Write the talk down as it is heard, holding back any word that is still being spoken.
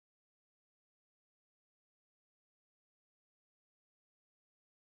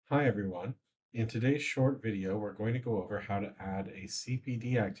Hi everyone. In today's short video, we're going to go over how to add a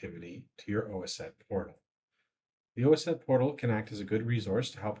CPD activity to your OACETT portal. The OACETT portal can act as a good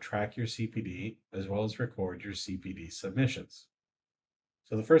resource to help track your CPD as well as record your CPD submissions.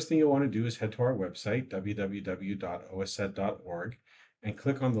 So the first thing you'll want to do is head to our website, www.oacett.org, and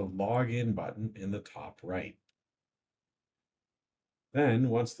click on the Login button in the top right. Then,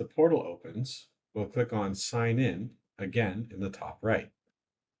 once the portal opens, we'll click on Sign In, again in the top right.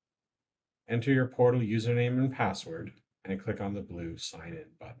 Enter your portal username and password and click on the blue Sign In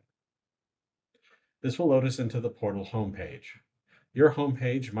button. This will load us into the portal homepage. Your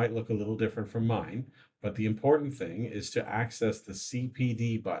homepage might look a little different from mine, but the important thing is to access the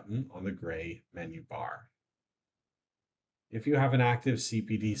CPD button on the gray menu bar. If you have an active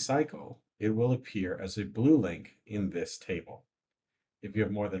CPD cycle, it will appear as a blue link in this table. If you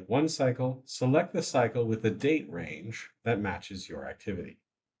have more than one cycle, select the cycle with the date range that matches your activity.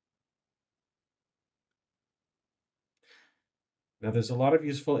 Now, there's a lot of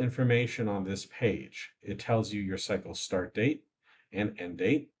useful information on this page. It tells you your cycle start date and end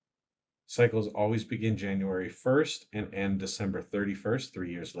date. Cycles always begin January 1st and end December 31st,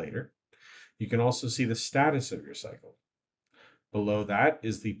 3 years later. You can also see the status of your cycle. Below that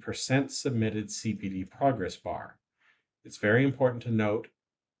is the percent submitted CPD progress bar. It's very important to note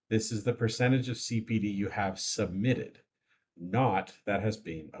this is the percentage of CPD you have submitted, not that has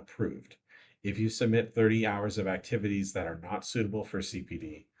been approved. If you submit 30 hours of activities that are not suitable for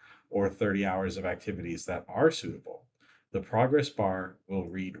CPD or 30 hours of activities that are suitable, the progress bar will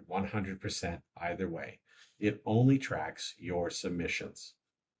read 100% either way. It only tracks your submissions.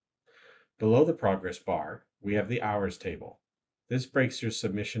 Below the progress bar, we have the hours table. This breaks your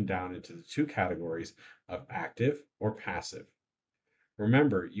submission down into the two categories of active or passive.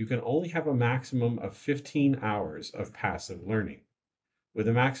 Remember, you can only have a maximum of 15 hours of passive learning. With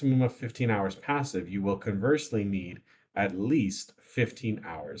a maximum of 15 hours passive, you will conversely need at least 15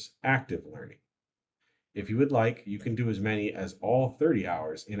 hours active learning. If you would like, you can do as many as all 30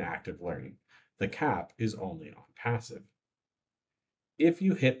 hours in active learning. The cap is only on passive. If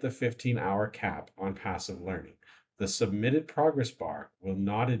you hit the 15-hour cap on passive learning, the submitted progress bar will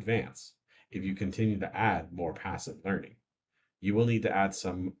not advance if you continue to add more passive learning. You will need to add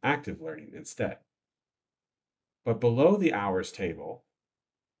some active learning instead. But below the hours table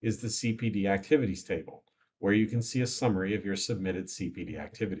is the CPD activities table, where you can see a summary of your submitted CPD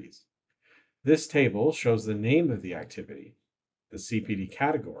activities. This table shows the name of the activity, the CPD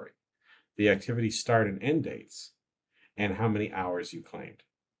category, the activity start and end dates, and how many hours you claimed.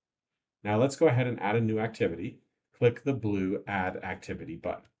 Now let's go ahead and add a new activity. Click the blue Add Activity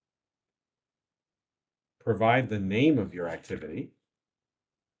button. Provide the name of your activity,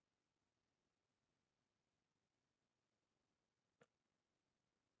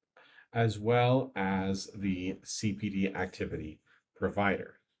 as well as the CPD activity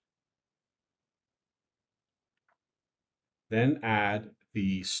provider. Then add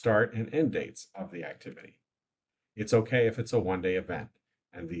the start and end dates of the activity. It's okay if it's a one-day event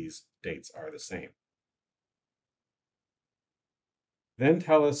and these dates are the same. Then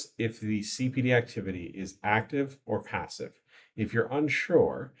tell us if the CPD activity is active or passive. If you're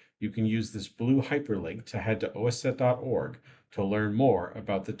unsure, you can use this blue hyperlink to head to OACETT.org to learn more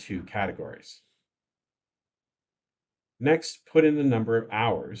about the two categories. Next, put in the number of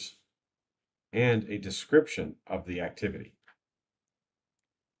hours and a description of the activity.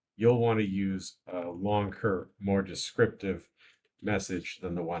 You'll want to use a longer, more descriptive message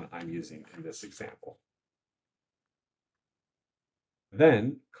than the one I'm using in this example.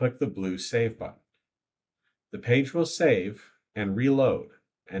 Then click the blue Save button. The page will save and reload,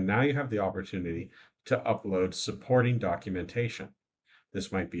 and now you have the opportunity to upload supporting documentation.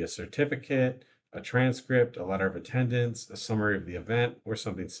 This might be a certificate, a transcript, a letter of attendance, a summary of the event, or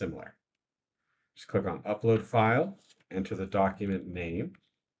something similar. Just click on Upload File, enter the document name,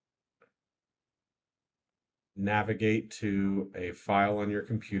 navigate to a file on your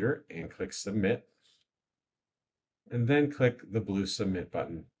computer and click Submit, and then click the blue Submit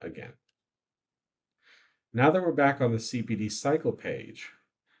button again. Now that we're back on the CPD cycle page,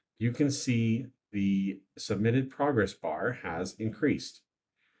 you can see the submitted progress bar has increased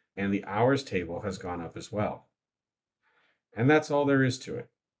and the hours table has gone up as well. And that's all there is to it.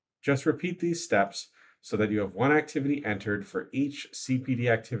 Just repeat these steps so that you have one activity entered for each CPD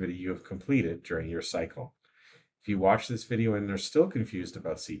activity you have completed during your cycle. If you watch this video and are still confused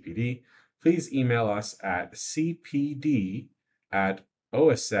about CPD, please email us at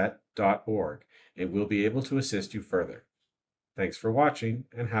cpd@oacett.org and we'll be able to assist you further. Thanks for watching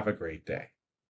and have a great day.